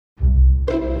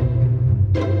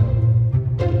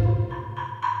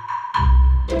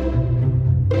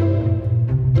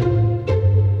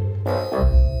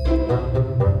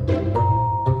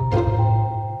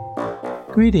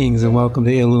Greetings and welcome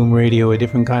to Heirloom Radio, a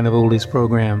different kind of oldies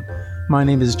program. My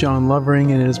name is John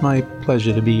Lovering and it is my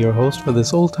pleasure to be your host for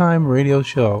this old-time radio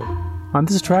show. On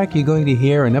this track you're going to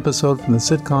hear an episode from the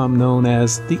sitcom known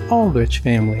as The Aldrich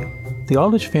Family. The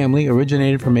Aldrich Family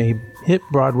originated from a hit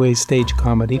Broadway stage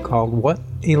comedy called What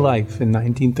a Life in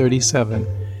 1937.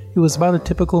 It was about a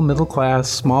typical middle-class,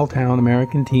 small-town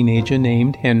American teenager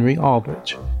named Henry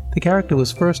Aldrich. The character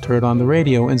was first heard on the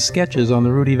radio in sketches on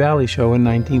the Rudy Valley Show in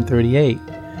 1938.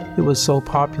 It was so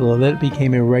popular that it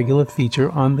became a regular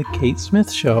feature on The Kate Smith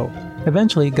Show.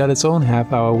 Eventually it got its own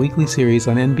half-hour weekly series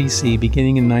on NBC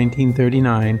beginning in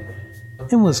 1939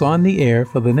 and was on the air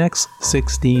for the next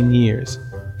 16 years.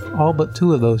 All but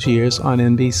 2 of those years on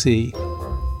NBC.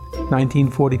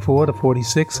 1944 to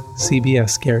 46,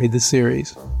 CBS carried the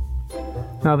series.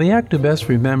 Now, the actor best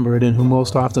remembered and who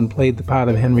most often played the part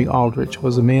of Henry Aldrich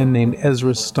was a man named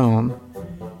Ezra Stone.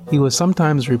 He was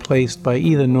sometimes replaced by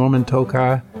either Norman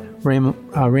Tokar,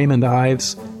 Raymond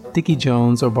Ives, Dickie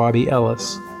Jones, or Bobby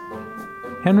Ellis.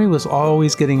 Henry was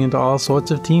always getting into all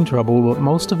sorts of teen trouble, but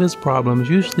most of his problems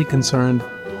usually concerned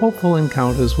hopeful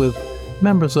encounters with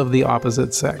members of the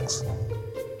opposite sex.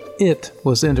 It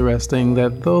was interesting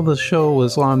that though the show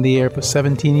was on the air for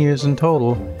 17 years in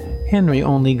total, Henry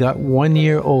only got 1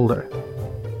 year older.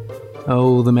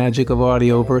 Oh, the magic of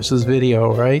audio versus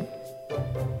video, right?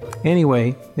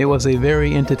 Anyway, it was a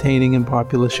very entertaining and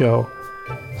popular show.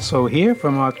 So here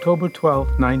from October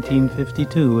 12,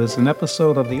 1952 is an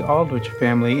episode of The Aldrich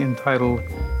Family entitled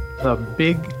The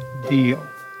Big Deal.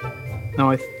 Now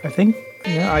I think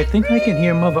I can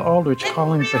hear Mother Aldrich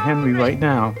calling for Henry right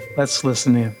now. Let's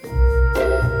listen in.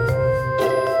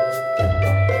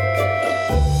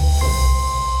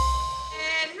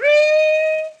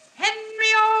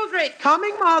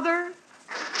 Coming, Mother.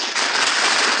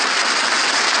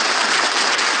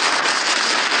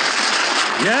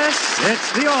 Yes,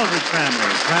 it's The Aldrich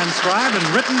Family, transcribed and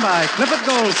written by Clifford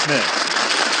Goldsmith.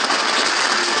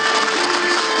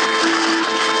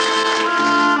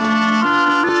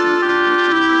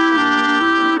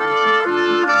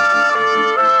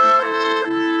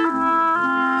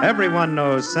 Everyone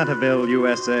knows Centerville,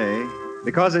 USA,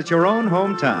 because it's your own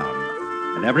hometown.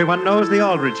 And everyone knows the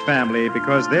Aldrich family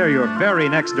because they're your very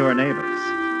next-door neighbors.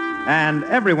 And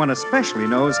everyone especially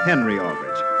knows Henry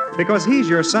Aldrich because he's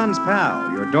your son's pal,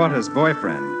 your daughter's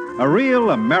boyfriend, a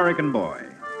real American boy.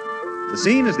 The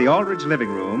scene is the Aldrich living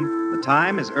room. The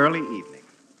time is early evening.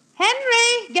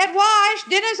 Henry, get washed.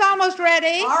 Dinner's almost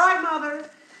ready. All right, Mother.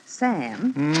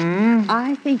 Sam,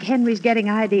 I think Henry's getting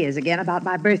ideas again about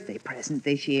my birthday present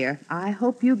this year. I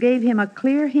hope you gave him a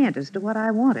clear hint as to what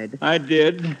I wanted. I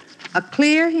did. A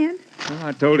clear hint? Well,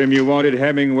 I told him you wanted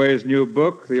Hemingway's new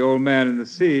book, The Old Man and the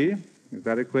Sea. Is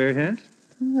that a clear hint?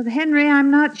 Well, Henry, I'm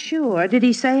not sure. Did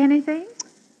he say anything?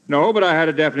 No, but I had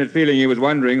a definite feeling he was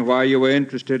wondering why you were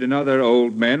interested in other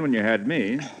old men when you had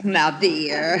me. Now,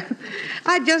 dear,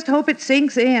 I just hope it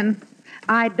sinks in.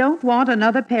 I don't want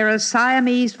another pair of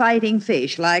Siamese fighting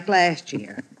fish like last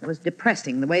year. It was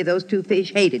depressing the way those two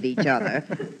fish hated each other.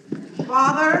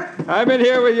 Father? I've been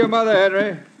here with your mother,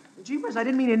 Henry. Jeepers, I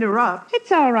didn't mean to interrupt.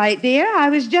 It's all right, dear. I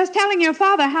was just telling your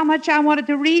father how much I wanted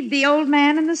to read The Old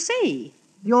Man and the Sea.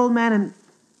 The old man and...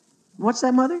 What's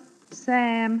that, Mother?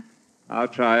 Sam. I'll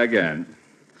try again.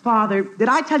 Father, did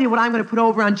I tell you what I'm going to put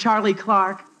over on Charlie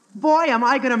Clark? Boy, am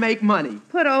I going to make money.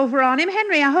 Put over on him.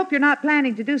 Henry, I hope you're not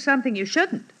planning to do something you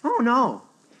shouldn't. Oh, no.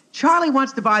 Charlie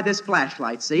wants to buy this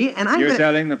flashlight, see? And You're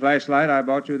selling the flashlight I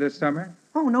bought you this summer?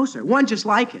 Oh, no, sir. One just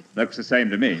like it. Looks the same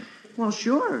to me. Well,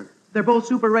 sure. They're both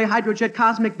Super Ray Hydrojet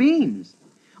Cosmic Beams.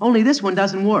 Only this one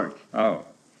doesn't work. Oh.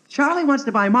 Charlie wants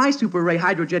to buy my Super Ray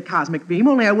Hydrojet Cosmic Beam,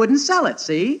 only I wouldn't sell it,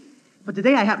 see? But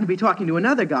today I happened to be talking to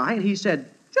another guy, and he said,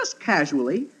 just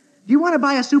casually, do you want to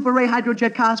buy a Super Ray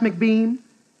Hydrojet Cosmic Beam?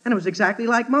 And it was exactly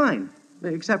like mine,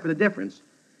 except for the difference.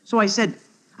 So I said,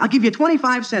 I'll give you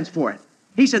 25 cents for it.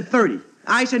 He said 30.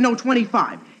 I said, no,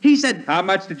 25. He said... How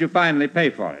much did you finally pay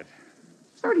for it?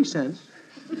 30 cents.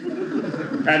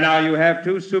 And now you have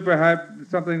 2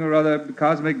 something or other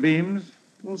cosmic beams?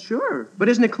 Well, sure. But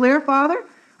isn't it clear, Father?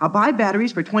 I'll buy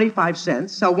batteries for 25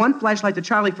 cents, sell one flashlight to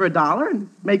Charlie for $1, and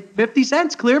make 50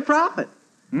 cents, clear profit.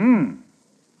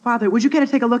 Father, would you care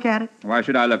to take a look at it? Why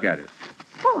should I look at it?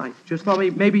 Well, I just thought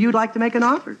maybe you'd like to make an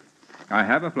offer. I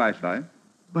have a flashlight.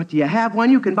 But do you have one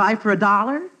you can buy for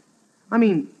 $1? I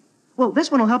mean, well,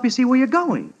 this one will help you see where you're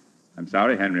going. I'm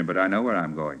sorry, Henry, but I know where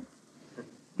I'm going.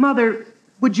 Mother,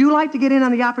 would you like to get in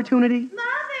on the opportunity? Mother,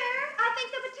 I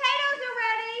think the potatoes are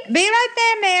ready. Be right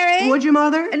there, Mary. Would you,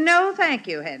 Mother? No, thank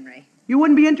you, Henry. You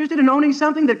wouldn't be interested in owning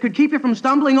something that could keep you from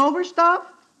stumbling over stuff?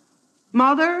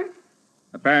 Mother?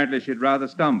 Apparently she'd rather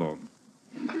stumble.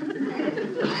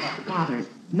 Father,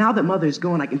 now that Mother's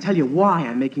gone, I can tell you why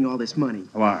I'm making all this money.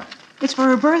 Why? It's for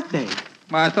her birthday.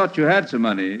 Well, I thought you had some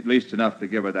money, at least enough to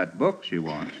give her that book she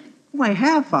wants. Oh, I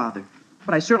have, Father.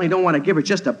 But I certainly don't want to give her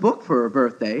just a book for her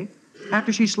birthday.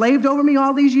 After she slaved over me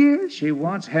all these years. She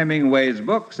wants Hemingway's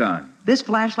book, son. This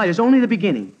flashlight is only the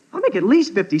beginning. I'll make at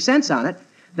least 50 cents on it.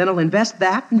 Then I'll invest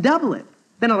that and double it.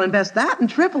 Then I'll invest that and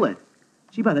triple it.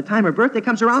 Gee, by the time her birthday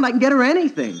comes around, I can get her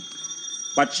anything.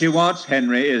 What she wants,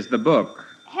 Henry, is the book.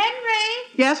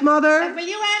 Henry, Yes, Mother? will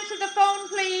you answer the phone,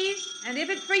 please? And if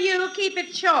it's for you, keep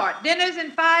it short. Dinner's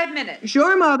in 5 minutes.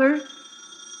 Sure, Mother.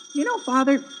 You know,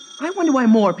 Father, I wonder why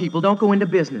more people don't go into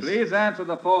business. Please answer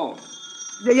the phone.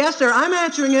 Yes, sir, I'm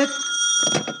answering it.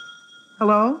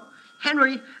 Hello?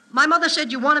 Henry, my mother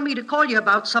said you wanted me to call you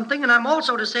about something, and I'm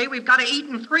also to say we've got to eat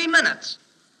in 3 minutes.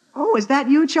 Oh, is that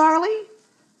you, Charlie?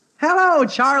 Hello,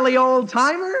 Charlie,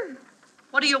 old-timer.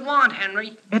 What do you want,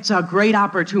 Henry? It's a great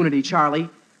opportunity, Charlie.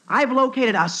 I've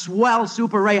located a swell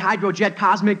Super Ray Hydrojet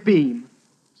Cosmic Beam.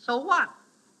 So what?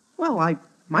 Well, I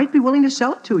might be willing to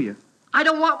sell it to you. I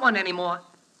don't want one anymore.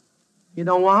 You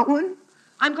don't want one?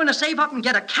 I'm going to save up and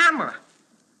get a camera.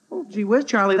 Oh, gee whiz,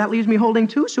 Charlie, that leaves me holding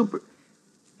two super...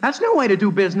 That's no way to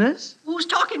do business. Who's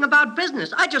talking about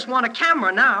business? I just want a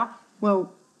camera now.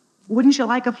 Well, wouldn't you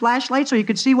like a flashlight so you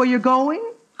could see where you're going?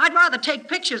 I'd rather take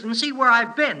pictures and see where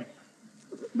I've been.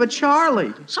 But,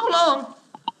 Charlie... So long.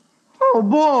 Oh,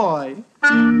 boy.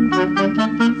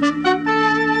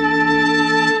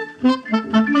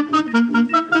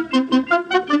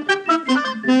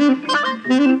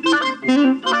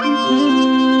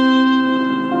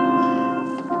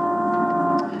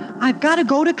 I've got to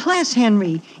go to class,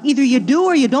 Henry. Either you do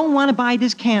or you don't want to buy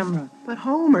this camera. But,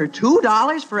 Homer,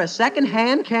 $2 for a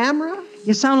second-hand camera?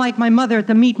 You sound like my mother at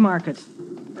the meat market.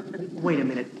 Wait a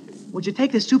minute. Would you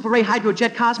take this Super Ray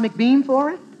Hydrojet Cosmic Beam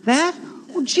for it? That?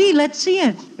 Oh, gee, let's see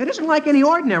it. It isn't like any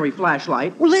ordinary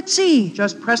flashlight. Well, let's see.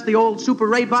 Just press the old Super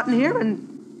Ray button here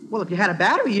and, well, if you had a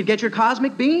battery, you'd get your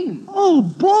cosmic beam. Oh,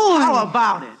 boy. How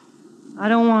about it? I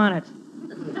don't want it.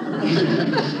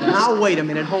 Now, wait a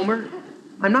minute, Homer.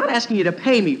 I'm not asking you to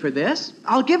pay me for this.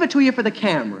 I'll give it to you for the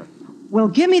camera. Well,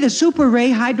 give me the Super Ray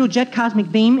Hydrojet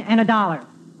Cosmic Beam and $1.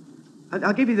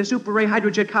 I'll give you the Super Ray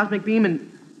Hydrojet Cosmic Beam and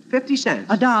 50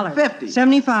 cents. $1. 50.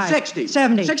 75. 60.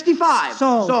 70. 65.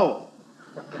 Sold.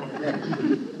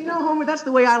 You know, Homer, that's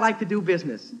the way I like to do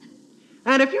business.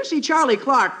 And if you see Charlie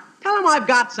Clark, tell him I've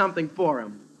got something for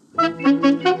him.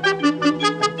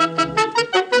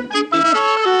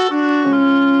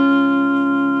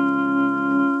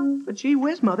 But gee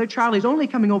whiz, Mother, Charlie's only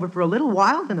coming over for a little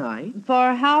while tonight.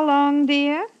 For how long,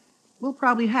 dear? We'll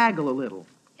probably haggle a little.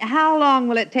 How long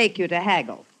will it take you to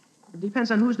haggle? It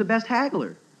depends on who's the best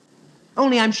haggler.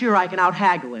 Only I'm sure I can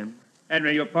out-haggle him.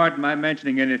 Henry, you'll pardon my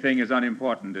mentioning anything as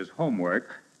unimportant as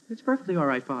homework. It's perfectly all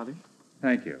right, Father.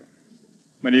 Thank you.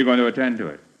 When are you going to attend to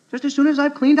it? Just as soon as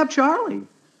I've cleaned up Charlie.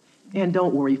 And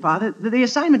don't worry, Father. The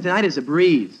assignment tonight is a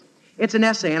breeze. It's an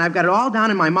essay, and I've got it all down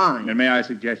in my mind. And may I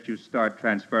suggest you start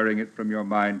transferring it from your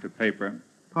mind to paper?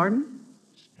 Pardon?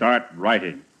 Start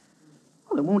writing.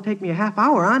 Well, it won't take me a half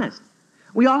hour, honest.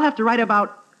 We all have to write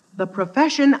about the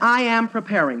profession I am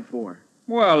preparing for.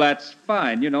 Well, that's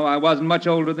fine. You know, I wasn't much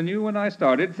older than you when I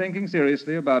started thinking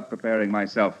seriously about preparing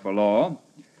myself for law.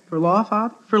 For law,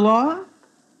 Father? For law?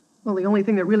 Well, the only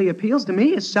thing that really appeals to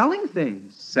me is selling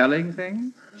things. Selling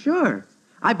things? Sure.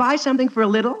 I buy something for a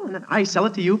little, and I sell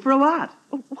it to you for a lot.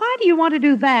 Why do you want to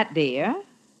do that, dear?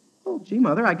 Oh, gee,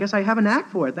 Mother, I guess I have a knack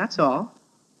for it, that's all.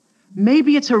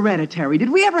 Maybe it's hereditary.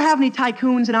 Did we ever have any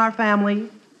tycoons in our family?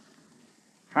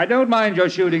 I don't mind your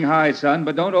shooting high, son,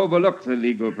 but don't overlook the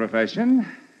legal profession.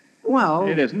 Well...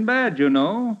 It isn't bad, you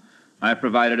know. I've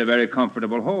provided a very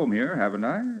comfortable home here, haven't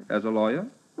I, as a lawyer?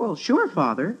 Well, sure,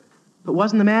 Father. But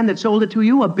wasn't the man that sold it to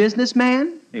you a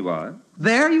businessman? He was.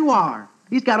 There you are.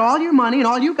 He's got all your money, and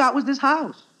all you got was this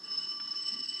house.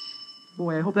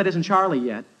 Boy, I hope that isn't Charlie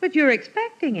yet. But you're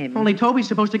expecting him. Only Toby's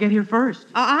supposed to get here first.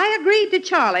 I agreed to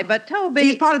Charlie, but Toby...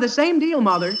 He's part of the same deal,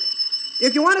 Mother.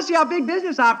 If you want to see how big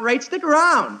business operates, stick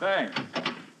around. Thanks.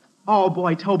 Oh,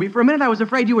 boy, Toby, for a minute I was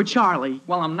afraid you were Charlie.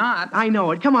 Well, I'm not. I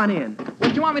know it. Come on in. What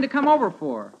do you want me to come over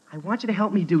for? I want you to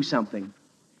help me do something.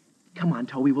 Come on,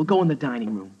 Toby, we'll go in the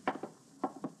dining room.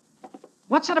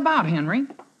 What's it about, Henry?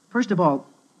 First of all,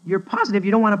 you're positive you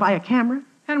don't want to buy a camera?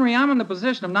 Henry, I'm in the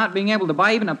position of not being able to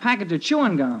buy even a package of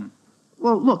chewing gum.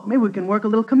 Well, look, maybe we can work a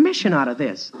little commission out of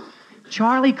this.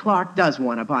 Charlie Clark does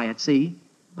want to buy it, see?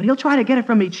 But he'll try to get it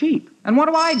from me cheap. And what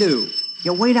do I do?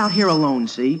 You wait out here alone,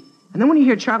 see? And then when you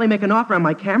hear Charlie make an offer on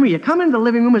my camera, you come into the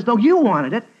living room as though you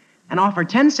wanted it and offer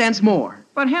 10 cents more.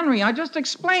 But, Henry, I just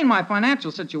explained my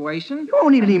financial situation. You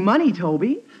won't need any money,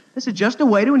 Toby. This is just a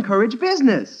way to encourage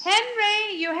business.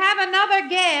 Henry, you have another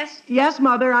guest. Yes,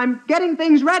 Mother, I'm getting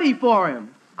things ready for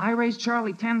him. I raised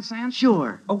Charlie 10 cents?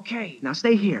 Sure. Okay. Now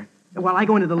stay here while I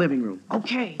go into the living room.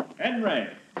 Okay. Henry.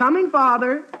 Coming,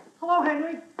 Father. Hello,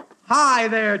 Henry. Hi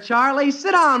there, Charlie.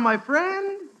 Sit down, my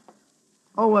friend.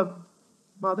 Oh,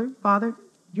 Mother, Father, do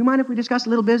you mind if we discuss a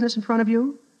little business in front of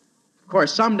you? Of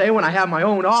course, someday when I have my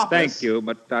own office. Thank you,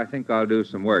 but I think I'll do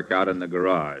some work out in the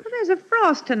garage. Well, there's a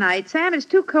frost tonight, Sam. It's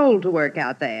too cold to work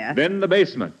out there. Then the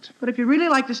basement. But if you really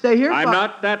like to stay here... I'm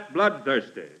not that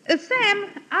bloodthirsty. Sam,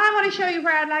 I want to show you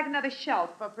where I'd like another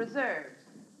shelf for preserves.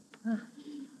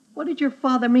 What did your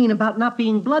father mean about not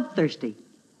being bloodthirsty?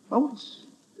 Oh,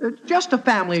 it's just a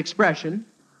family expression.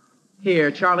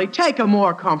 Here, Charlie, take a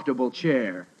more comfortable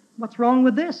chair. What's wrong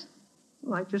with this?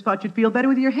 Well, I just thought you'd feel better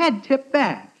with your head tipped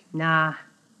back. Nah.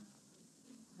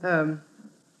 How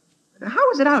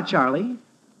is it out, Charlie?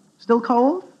 Still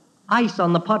cold? Ice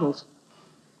on the puddles.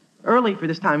 Early for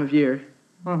this time of year.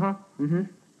 Uh-huh. Mm-hmm.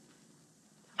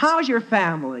 How's your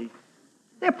family?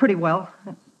 They're pretty well.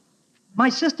 My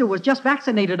sister was just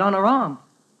vaccinated on her arm.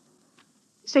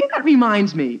 Say, that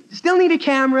reminds me. Still need a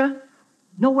camera?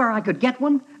 Know where I could get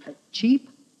one? Cheap?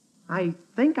 I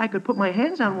think I could put my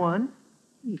hands on one.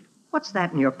 What's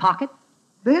that in your pocket?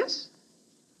 This?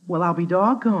 Well, I'll be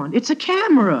doggone. It's a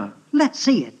camera. Let's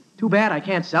see it. Too bad I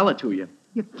can't sell it to you.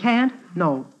 You can't?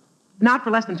 No. Not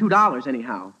for less than $2,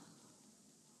 anyhow.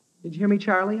 Did you hear me,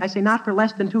 Charlie? I say not for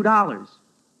less than $2.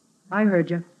 I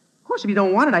heard you. Of course, if you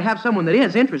don't want it, I have someone that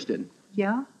is interested.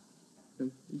 Yeah?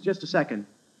 Just a second.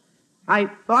 I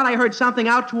thought I heard something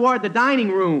out toward the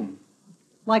dining room.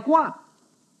 Like what?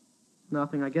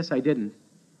 Nothing. I guess I didn't.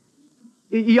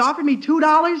 You offered me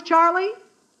 $2, Charlie?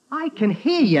 I can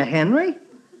hear you, Henry.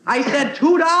 I said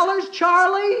 $2,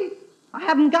 Charlie? I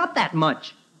haven't got that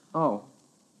much. Oh.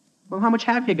 Well, how much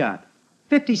have you got?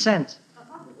 50 cents.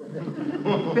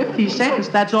 50 cents,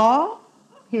 that's all?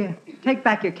 Here, take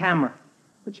back your camera.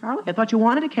 But, Charlie, I thought you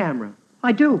wanted a camera.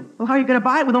 I do. Well, how are you going to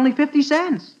buy it with only 50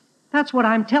 cents? That's what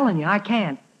I'm telling you. I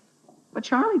can't. But,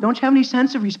 Charlie, don't you have any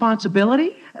sense of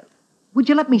responsibility? Would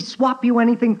you let me swap you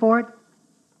anything for it?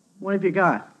 What have you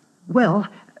got? Well,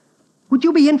 would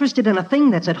you be interested in a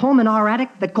thing that's at home in our attic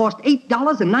that cost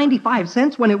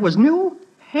 $8.95 when it was new?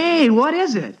 Hey, what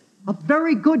is it? A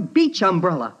very good beach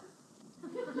umbrella.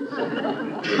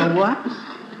 A what?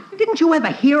 Didn't you ever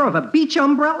hear of a beach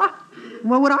umbrella?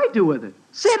 What would I do with it?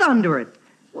 Sit under it.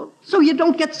 Well, so you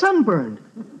don't get sunburned.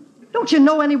 Don't you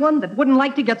know anyone that wouldn't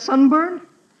like to get sunburned?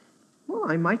 Well,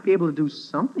 I might be able to do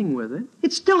something with it.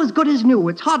 It's still as good as new.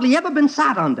 It's hardly ever been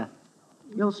sat under.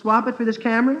 You'll swap it for this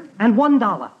camera? And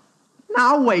 $1.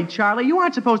 Now, wait, Charlie. You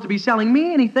aren't supposed to be selling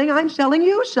me anything. I'm selling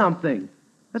you something.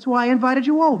 That's why I invited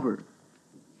you over.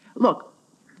 Look,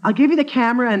 I'll give you the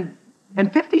camera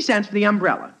and 50 cents for the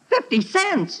umbrella. 50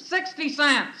 cents? 60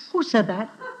 cents. Who said that?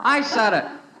 I said it.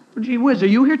 Gee whiz, are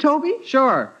you here, Toby?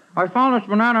 Sure. I found this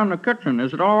banana in the kitchen.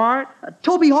 Is it all right?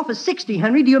 Toby offers 60,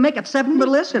 Henry. Do you make it 70? But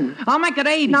listen. I'll make it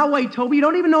 80. Now, wait, Toby. You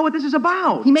don't even know what this is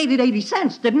about. He made it 80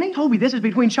 cents, didn't he? Toby, this is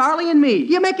between Charlie and me.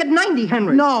 You make it 90,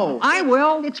 Henry. No. I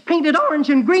will. It's painted orange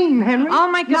and green, Henry. I'll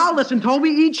make it... Now, listen, Toby.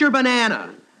 Eat your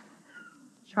banana.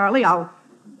 Charlie, I'll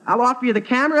offer you the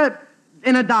camera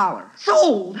in $1.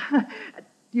 Sold.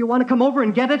 Do you want to come over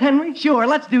and get it, Henry? Sure,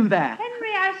 let's do that.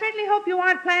 Henry, I certainly hope you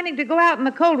aren't planning to go out in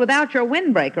the cold without your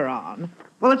windbreaker on.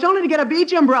 Well, it's only to get a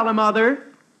beach umbrella, Mother.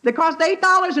 They cost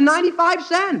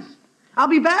 $8.95. I'll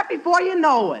be back before you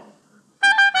know it.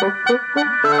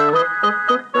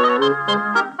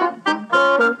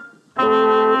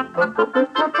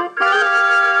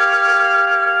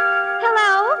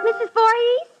 Hello, Mrs.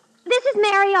 Voorhees? This is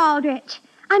Mary Aldrich.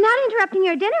 I'm not interrupting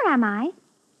your dinner, am I?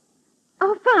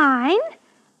 Oh, fine.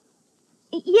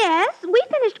 Yes, we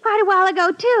finished quite a while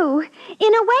ago, too.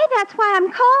 In a way, that's why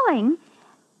I'm calling.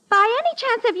 By any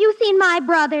chance, have you seen my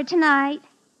brother tonight?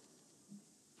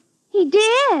 He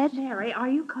did. Mary, are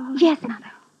you calling? Yes,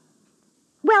 Mother.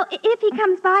 Well, if he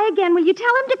comes by again, will you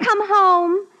tell him to come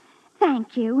home?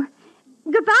 Thank you.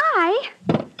 Goodbye.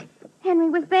 Henry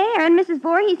was there, and Mrs.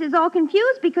 Voorhees is all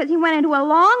confused because he went into a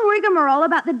long rigmarole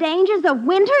about the dangers of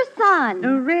winter sun.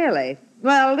 Oh, really?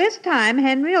 Well, this time,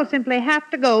 Henry will simply have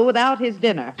to go without his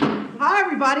dinner. Hi,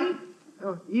 everybody.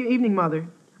 Oh, evening, Mother.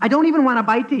 I don't even want a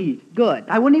bite to eat. Good.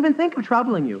 I wouldn't even think of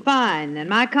troubling you. Fine, then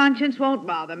my conscience won't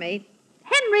bother me.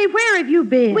 Henry, where have you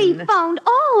been? We phoned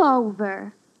all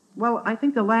over. Well, I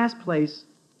think the last place...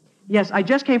 Yes, I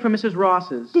just came from Mrs.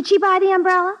 Ross's. Did she buy the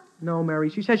umbrella? No,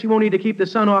 Mary. She says she won't need to keep the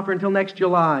sun off her until next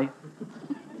July.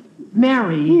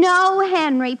 Mary. No,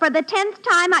 Henry. For the 10th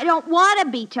time, I don't want a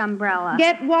beach umbrella.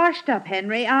 Get washed up,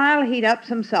 Henry. I'll heat up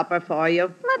some supper for you.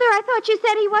 Mother, I thought you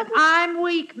said he wasn't... I'm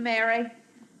weak, Mary.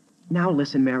 Now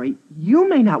listen, Mary. You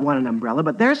may not want an umbrella,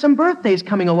 but there's some birthdays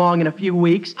coming along in a few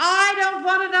weeks. I don't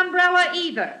want an umbrella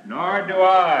either. Nor do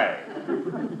I.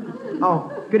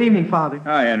 Oh, good evening, Father.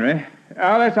 Hi, Henry.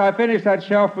 Alice, I finished that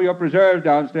shelf for your preserves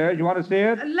downstairs. You want to see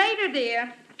it? Later,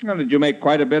 dear. Well, did you make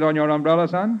quite a bit on your umbrella,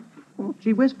 son? Well,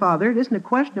 gee whiz, Father, it isn't a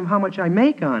question of how much I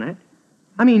make on it.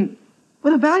 I mean,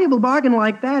 with a valuable bargain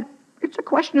like that, it's a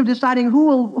question of deciding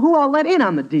who I'll let in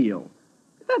on the deal.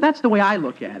 That's the way I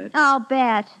look at it. I'll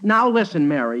bet. Now listen,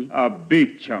 Mary. A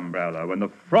beach umbrella when the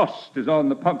frost is on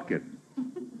the pumpkin.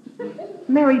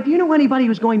 Mary, do you know anybody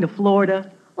who's going to Florida?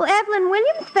 Well, Evelyn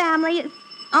Williams' family is...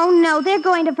 Oh, no, they're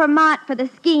going to Vermont for the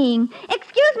skiing.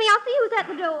 Excuse me, I'll see who's at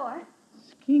the door.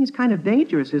 Skiing's kind of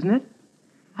dangerous, isn't it?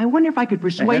 I wonder if I could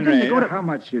persuade them to go to... How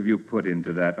much have you put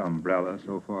into that umbrella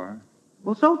so far?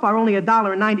 Well, so far, only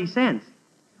 $1.90.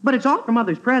 But it's all for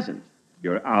Mother's present.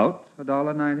 You're out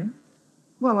 $1.90?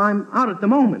 Well, I'm out at the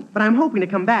moment, but I'm hoping to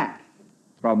come back.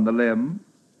 From the limb?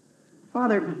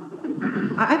 Father,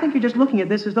 I think you're just looking at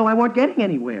this as though I weren't getting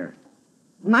anywhere.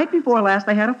 The night before last,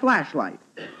 I had a flashlight.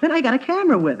 Then I got a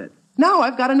camera with it. Now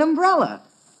I've got an umbrella.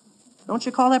 Don't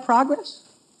you call that progress?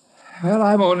 Well,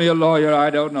 I'm only a lawyer.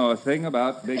 I don't know a thing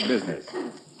about big business.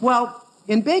 Well,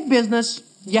 in big business,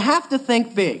 you have to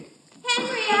think big.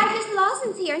 Henry, Agnes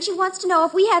Lawson's here, and she wants to know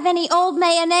if we have any old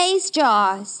mayonnaise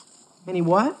jars. Any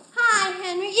what? Hi,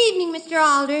 Henry. Evening, Mr.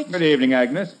 Aldrich. Good evening,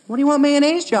 Agnes. What do you want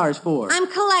mayonnaise jars for? I'm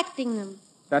collecting them.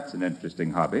 That's an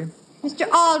interesting hobby. Mr.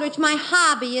 Aldrich, my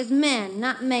hobby is men,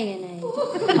 not mayonnaise.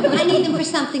 I need them for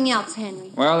something else, Henry.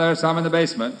 Well, there's some in the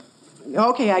basement.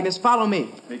 Okay, Agnes, follow me.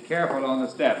 Be careful on the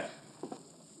steps.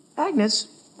 Agnes,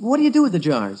 what do you do with the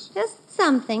jars? Just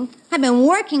something. I've been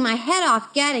working my head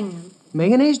off getting them.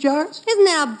 Mayonnaise jars? Isn't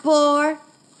that a bore?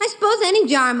 I suppose any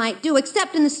jar might do,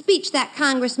 except in the speech that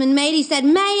congressman made, he said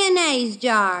mayonnaise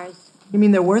jars. You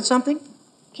mean they're worth something?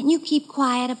 Can you keep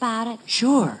quiet about it?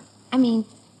 Sure. I mean,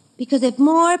 because if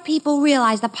more people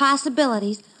realize the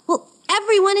possibilities, well,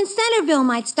 everyone in Centerville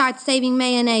might start saving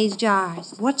mayonnaise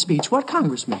jars. What speech? What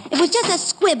congressman? It was just a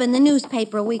squib in the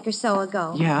newspaper a week or so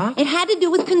ago. Yeah? It had to do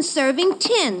with conserving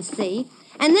tin, see?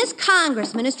 And this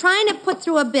congressman is trying to put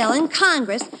through a bill in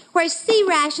Congress where sea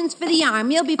rations for the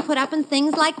Army will be put up in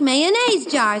things like mayonnaise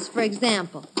jars, for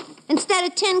example, instead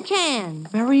of tin cans.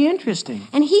 Very interesting.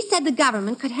 And he said the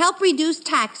government could help reduce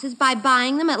taxes by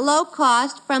buying them at low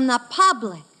cost from the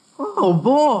public. Oh,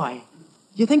 boy.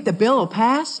 You think the bill will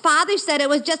pass? Father said it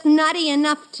was just nutty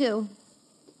enough to.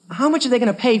 How much are they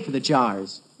going to pay for the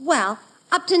jars? Well,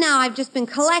 up to now I've just been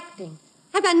collecting.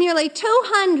 I've got nearly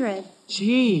 200.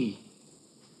 Gee.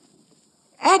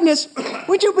 Agnes,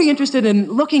 would you be interested in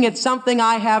looking at something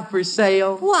I have for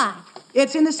sale? What?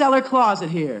 It's in the cellar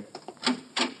closet here.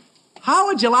 How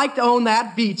would you like to own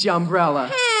that beach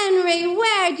umbrella? Henry,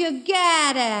 where'd you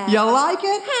get it? You like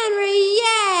it? Henry,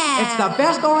 yeah. It's the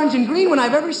best orange and green one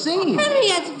I've ever seen. Henry,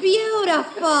 it's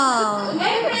beautiful.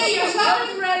 Henry, your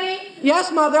supper's ready.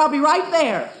 Yes, Mother, I'll be right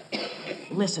there.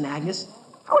 Listen, Agnes,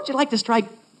 how would you like to strike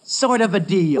sort of a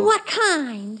deal? What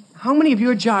kind? How many of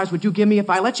your jars would you give me if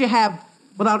I let you have,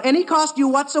 without any cost to you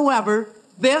whatsoever,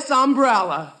 this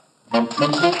umbrella?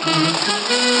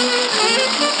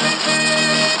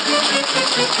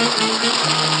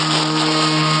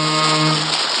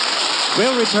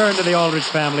 We'll return to the Aldrich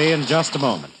family in just a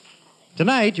moment.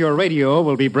 Tonight, your radio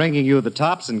will be bringing you the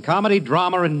tops in comedy,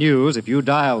 drama, and news if you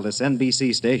dial this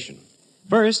NBC station.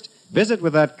 First, visit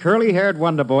with that curly-haired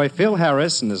wonder boy, Phil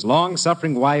Harris, and his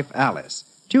long-suffering wife, Alice.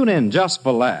 Tune in just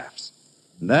for laughs.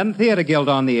 And then Theater Guild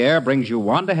on the Air brings you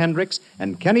Wanda Hendricks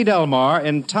and Kenny Delmar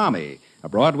in Tommy, a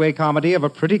Broadway comedy of a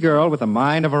pretty girl with a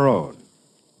mind of her own.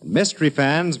 And mystery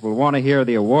fans will want to hear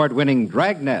the award-winning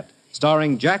Dragnet,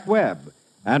 starring Jack Webb,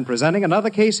 and presenting another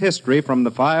case history from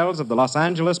the files of the Los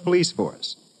Angeles Police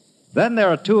Force. Then there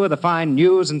are two of the fine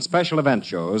news and special event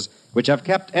shows which have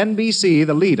kept NBC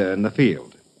the leader in the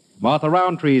field. Martha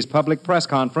Roundtree's public press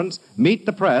conference, Meet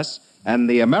the Press, and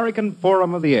the American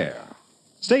Forum of the Air.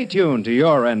 Stay tuned to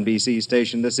your NBC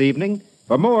station this evening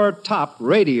for more top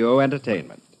radio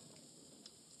entertainment.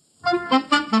 And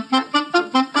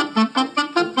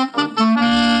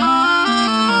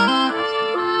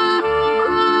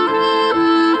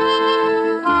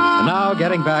now,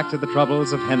 getting back to the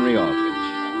troubles of Henry Aldrich.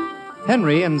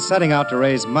 Henry, in setting out to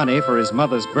raise money for his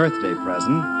mother's birthday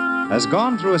present, has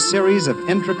gone through a series of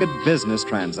intricate business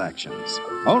transactions,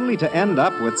 only to end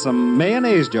up with some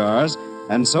mayonnaise jars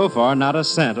and so far not a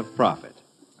cent of profit.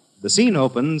 The scene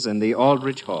opens in the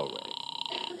Aldrich hallway.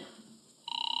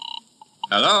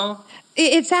 Hello?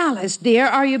 It's Alice, dear.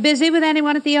 Are you busy with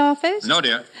anyone at the office? No,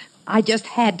 dear. I just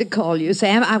had to call you,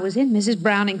 Sam. I was in Mrs.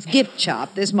 Browning's gift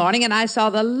shop this morning, and I saw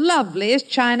the loveliest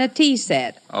china tea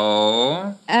set.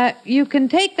 Oh? You can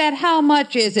take that "how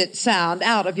much is it" sound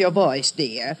out of your voice,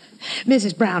 dear.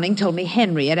 Mrs. Browning told me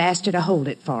Henry had asked her to hold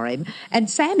it for him.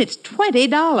 And, Sam, it's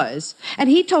 $20. And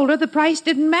he told her the price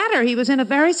didn't matter. He was in a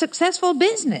very successful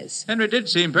business. Henry did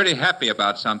seem pretty happy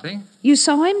about something. You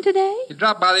saw him today? He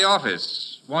dropped by the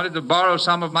office. Wanted to borrow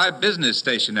some of my business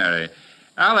stationery.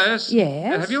 Alice?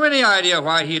 Yes? Have you any idea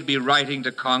why he'd be writing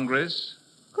to Congress?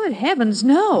 Good heavens,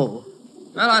 no.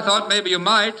 Well, I thought maybe you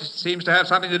might. It seems to have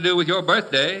something to do with your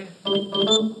birthday.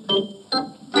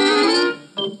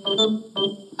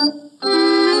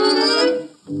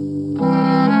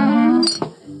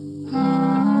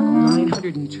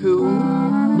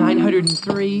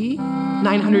 903,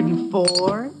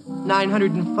 904,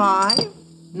 905,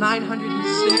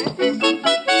 906.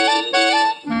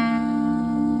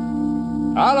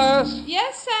 Alice?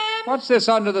 Yes, Sam? What's this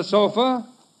under the sofa?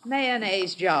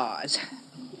 Mayonnaise jars.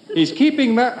 He's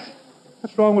keeping that.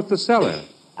 What's wrong with the cellar?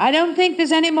 I don't think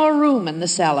there's any more room in the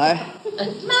cellar. Mother,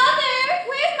 where's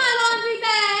my laundry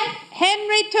bag?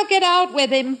 Henry took it out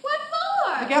with him. What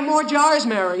for? I got more jars,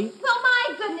 Mary. Well,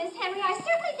 my goodness, Henry, I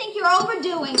certainly think you're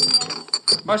overdoing this.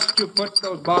 Must you put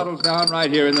those bottles down right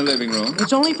here in the living room?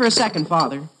 It's only for a second,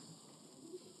 Father.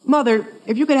 Mother,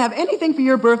 if you could have anything for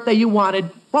your birthday you wanted,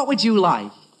 what would you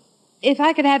like? If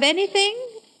I could have anything?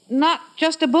 Not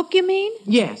just a book, you mean?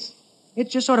 Yes.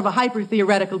 It's just sort of a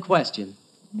hyper-theoretical question.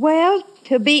 Well,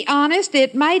 to be honest,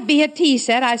 it might be a tea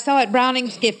set I saw at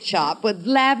Browning's gift shop with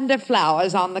lavender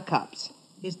flowers on the cups.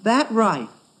 Is that right?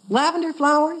 Lavender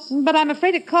flowers? But I'm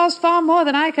afraid it cost far more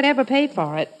than I could ever pay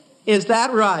for it. Is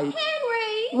that right? Henry!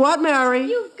 What, Mary?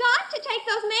 You've got to take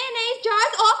those mayonnaise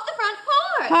jars off the front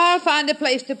porch. I'll find a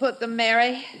place to put them,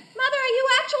 Mary. Mother, are you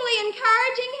actually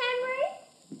encouraging Henry?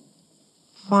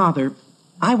 Father,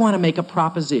 I want to make a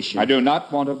proposition. I do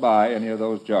not want to buy any of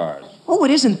those jars. Oh,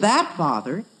 it isn't that,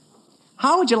 Father.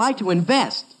 How would you like to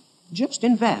invest, just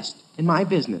invest, in my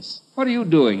business? What are you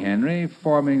doing, Henry?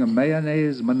 Forming a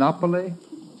mayonnaise monopoly?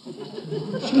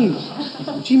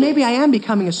 Gee, maybe I am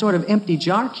becoming a sort of empty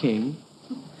jar king.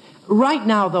 Right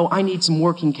now, though, I need some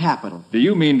working capital. Do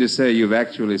you mean to say you've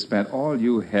actually spent all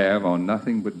you have on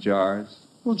nothing but jars?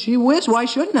 Well, gee whiz, why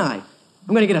shouldn't I?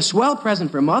 I'm going to get a swell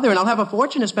present for Mother, and I'll have a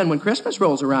fortune to spend when Christmas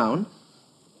rolls around.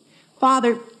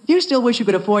 Father, do you still wish you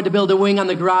could afford to build a wing on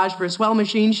the garage for a swell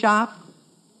machine shop?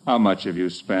 How much have you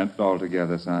spent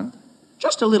altogether, son?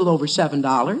 Just a little over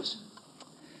 $7.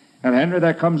 And, Henry,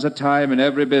 there comes a time in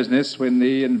every business when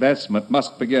the investment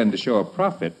must begin to show a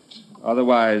profit.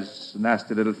 Otherwise, a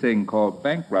nasty little thing called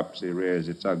bankruptcy rears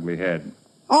its ugly head.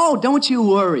 Oh, don't you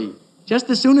worry. Just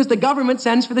as soon as the government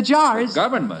sends for the jars.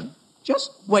 Government?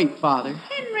 Just wait, Father.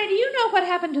 Henry, do you know what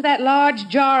happened to that large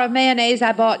jar of mayonnaise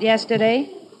I bought yesterday?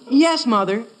 Yes,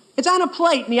 Mother. It's on a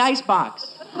plate in the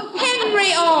icebox.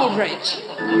 Henry Aldrich.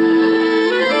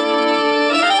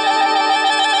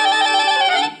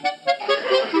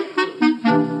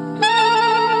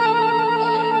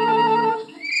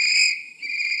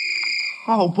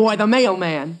 Oh, boy, the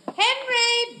mailman.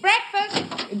 Henry, breakfast.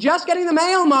 Just getting the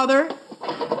mail, Mother.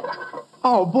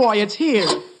 Oh, boy, it's here.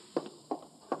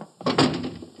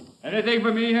 Anything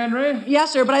for me, Henry?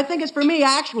 Yes, sir, but I think it's for me,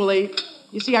 actually.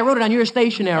 You see, I wrote it on your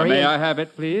stationery. May I have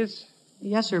it, please?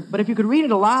 Yes, sir, but if you could read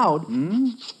it aloud.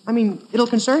 I mean, it'll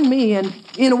concern me and,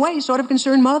 in a way, sort of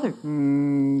concern Mother.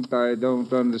 I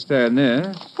don't understand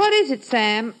this. What is it,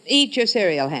 Sam? Eat your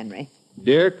cereal, Henry.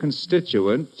 Dear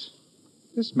constituent,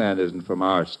 this man isn't from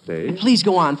our state. Please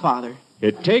go on, Father.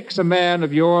 It takes a man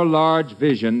of your large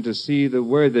vision to see the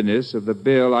worthiness of the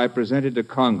bill I presented to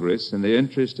Congress in the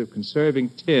interest of conserving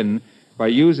tin by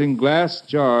using glass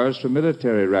jars for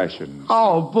military rations.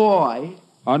 Oh, boy.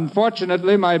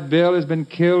 Unfortunately, my bill has been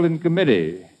killed in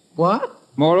committee. What?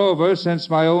 Moreover, since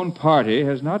my own party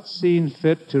has not seen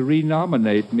fit to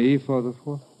renominate me for the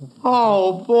fourth.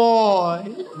 Oh, boy.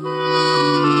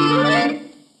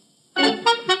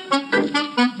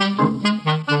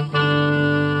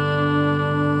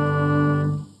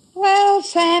 Well,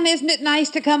 Sam, isn't it nice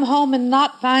to come home and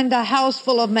not find a house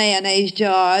full of mayonnaise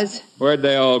jars? Where'd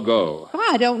they all go? Oh,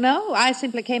 I don't know. I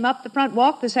simply came up the front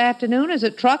walk this afternoon as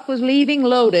a truck was leaving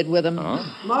loaded with them. Oh?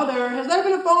 Mother, has there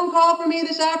been a phone call for me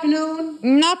this afternoon?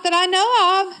 Not that I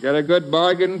know of. Get a good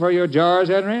bargain for your jars,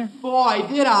 Henry? Boy,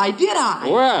 did I?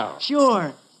 Well.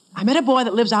 Sure. I met a boy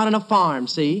that lives out on a farm,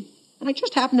 see? And I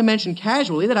just happened to mention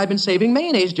casually that I've been saving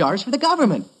mayonnaise jars for the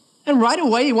government. And right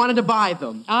away he wanted to buy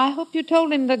them. I hope you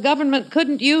told him the government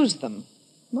couldn't use them.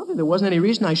 Mother, there wasn't any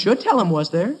reason I should tell him,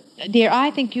 was there? Dear,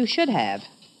 I think you should have.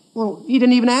 Well, he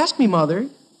didn't even ask me, Mother.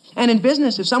 And in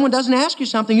business, if someone doesn't ask you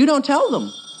something, you don't tell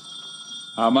them.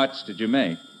 How much did you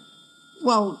make?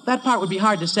 Well, that part would be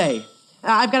hard to say.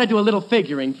 I've got to do a little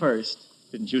figuring first.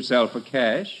 Didn't you sell for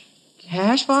cash?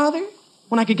 Cash, Father?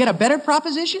 When I could get a better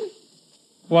proposition?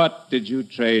 What did you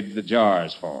trade the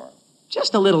jars for?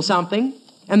 Just a little something.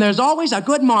 And there's always a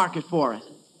good market for it.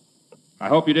 I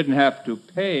hope you didn't have to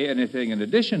pay anything in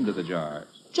addition to the jars.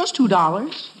 Just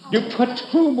 $2. You put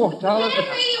 $2 more. Henry,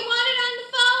 you want it on the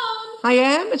phone? I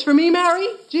am? It's for me, Mary?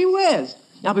 Gee whiz.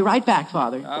 I'll be right back,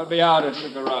 Father. I'll be out at the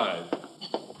garage.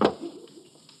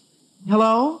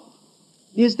 Hello?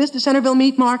 Is this the Centerville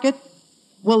Meat Market?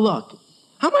 Well, look.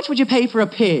 How much would you pay for a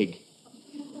pig?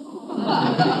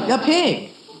 A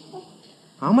pig?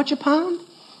 How much a pound?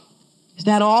 Is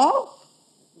that all?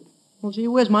 Well, gee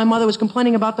whiz, my mother was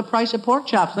complaining about the price of pork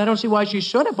chops, and I don't see why she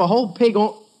should if a whole pig...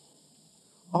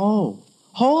 Oh,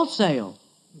 wholesale.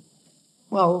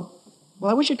 Well,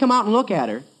 I wish you'd come out and look at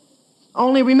her.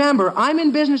 Only remember, I'm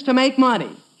in business to make money.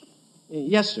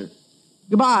 Yes, sir.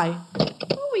 Goodbye.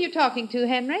 Who were you talking to,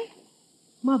 Henry?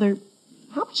 Mother,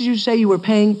 how much did you say you were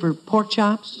paying for pork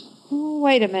chops? Oh,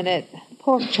 wait a minute.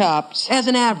 Pork chops. As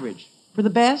an average. For the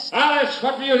best? Alice,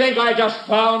 what do you think I just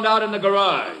found out in the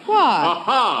garage? What? A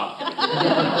hog.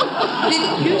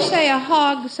 Did you say a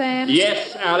hog, Sam?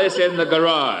 Yes, Alice, in the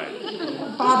garage.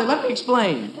 Father, let me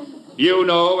explain. You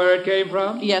know where it came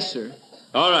from? Yes, sir.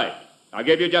 All right. I'll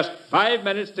give you just 5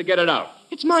 minutes to get it out.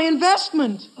 It's my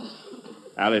investment.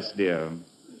 Alice, dear,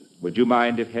 would you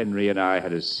mind if Henry and I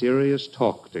had a serious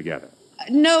talk together?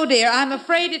 No, dear. I'm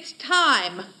afraid it's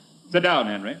time. Sit down,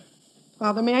 Henry.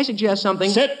 Father, may I suggest something?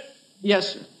 Sit.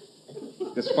 Yes, sir.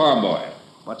 This farm boy,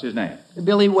 what's his name?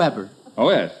 Billy Weber.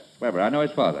 Oh, yes, Weber. I know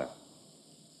his father.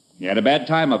 He had a bad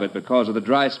time of it because of the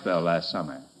dry spell last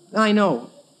summer. I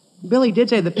know. Billy did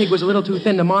say the pig was a little too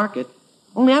thin to market.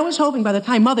 Only I was hoping by the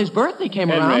time Mother's birthday came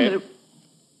around that it...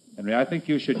 Henry, I think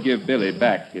you should give Billy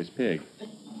back his pig.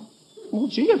 Well,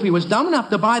 gee, if he was dumb enough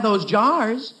to buy those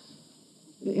jars.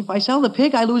 If I sell the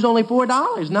pig, I lose only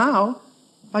 $4 now.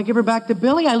 If I give her back to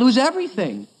Billy, I lose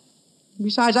everything.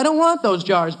 Besides, I don't want those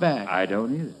jars back. I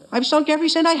don't either. I've sunk every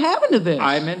cent I have into this.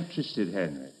 I'm interested,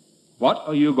 Henry. What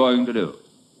are you going to do?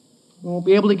 I won't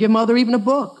be able to give Mother even a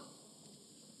book.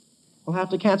 I'll have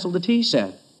to cancel the tea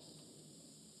set.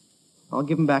 I'll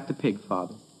give him back the pig,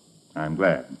 Father. I'm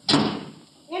glad.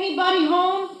 Anybody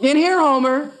home? In here,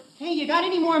 Homer. Hey, you got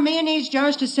any more mayonnaise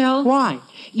jars to sell? Why?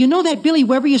 You know that Billy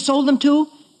Weber you sold them to?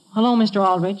 Hello, Mr.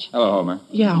 Aldrich. Hello, Homer.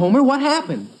 Yeah, Homer, what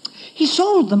happened? He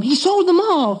sold them. He sold them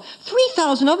all.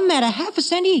 3,000 of them at a half a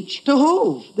cent each. To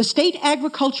who? The State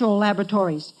Agricultural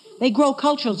Laboratories. They grow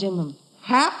cultures in them.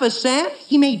 Half a cent?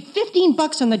 He made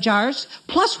 $15 on the jars,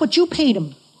 plus what you paid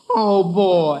him. Oh,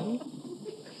 boy.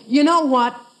 You know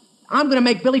what? I'm going to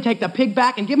make Billy take the pig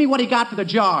back and give me what he got for the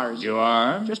jars. You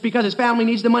are? Just because his family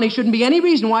needs the money shouldn't be any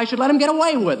reason why I should let him get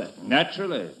away with it.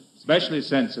 Naturally. Especially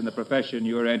since in the profession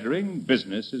you're entering,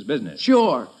 business is business.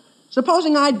 Sure.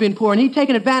 Supposing I'd been poor and he'd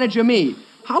taken advantage of me,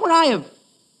 how would I have...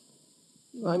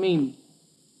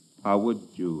 How would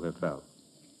you have felt?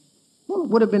 Well, it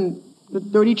would have been a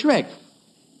dirty trick.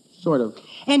 Sort of.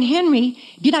 And Henry,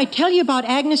 did I tell you about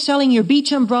Agnes selling your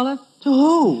beach umbrella? To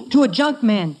who? To a junk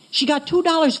man. She got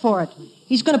 $2 for it.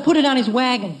 He's going to put it on his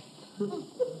wagon.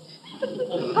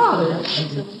 Father,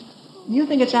 do you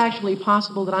think it's actually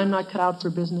possible that I'm not cut out for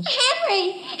business?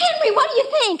 Henry, what do you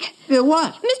think?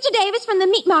 What? Mr. Davis from the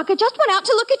meat market just went out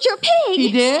to look at your pig.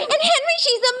 He did? And Henry,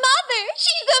 she's a mother.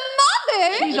 She's a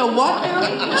mother. She's a what,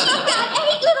 Mary? She's got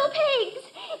 8 little pigs.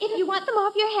 If you want them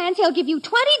off your hands, he'll give you $20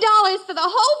 for the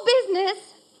whole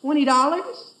business. $20?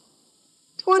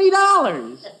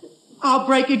 $20? I'll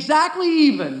break exactly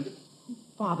even.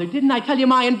 Father, didn't I tell you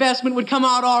my investment would come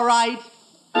out all right?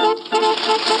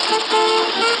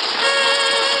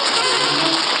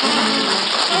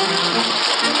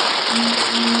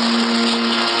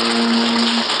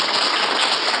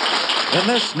 In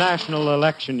this national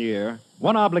election year,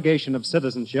 one obligation of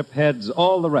citizenship heads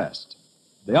all the rest.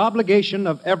 The obligation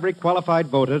of every qualified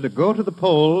voter to go to the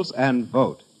polls and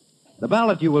vote. The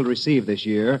ballot you will receive this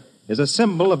year is a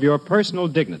symbol of your personal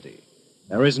dignity.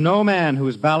 There is no man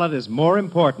whose ballot is more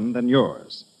important than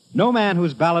yours. No man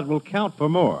whose ballot will count for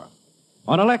more.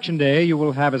 On Election Day, you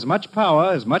will have as much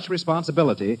power, as much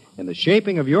responsibility in the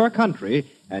shaping of your country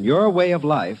and your way of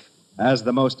life as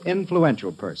the most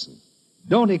influential person.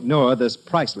 Don't ignore this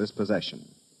priceless possession.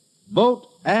 Vote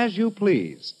as you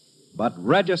please, but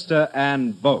register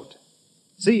and vote.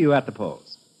 See you at the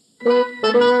polls.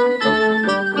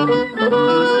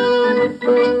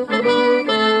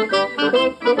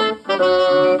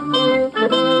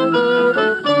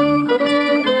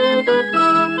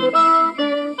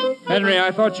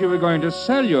 thought you were going to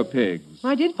sell your pigs.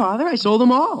 I did, Father. I sold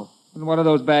them all. And what are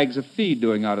those bags of feed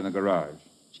doing out in the garage?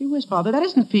 Gee whiz, Father, that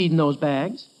isn't feed in those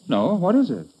bags. No, what is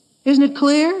it? Isn't it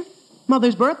clear?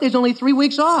 Mother's birthday's only 3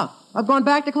 weeks off. I've gone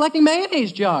back to collecting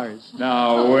mayonnaise jars.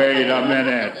 Now, wait a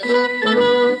minute.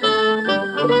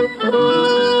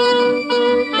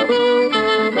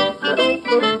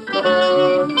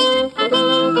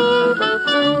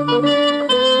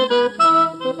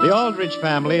 The Aldrich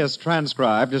Family, as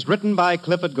transcribed, is written by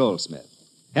Clifford Goldsmith.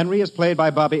 Henry is played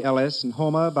by Bobby Ellis and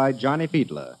Homer by Johnny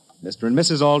Fiedler. Mr. and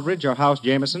Mrs. Aldrich are House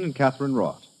Jameson and Catherine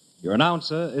Roth. Your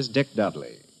announcer is Dick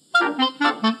Dudley.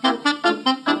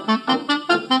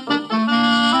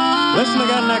 Listen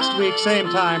again next week, same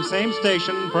time, same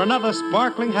station, for another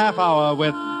sparkling half hour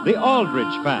with the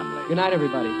Aldrich Family. Good night,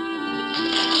 everybody.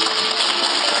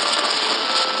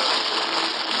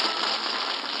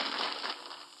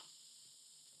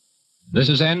 This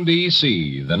is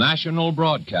NBC, the national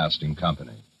broadcasting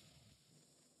company.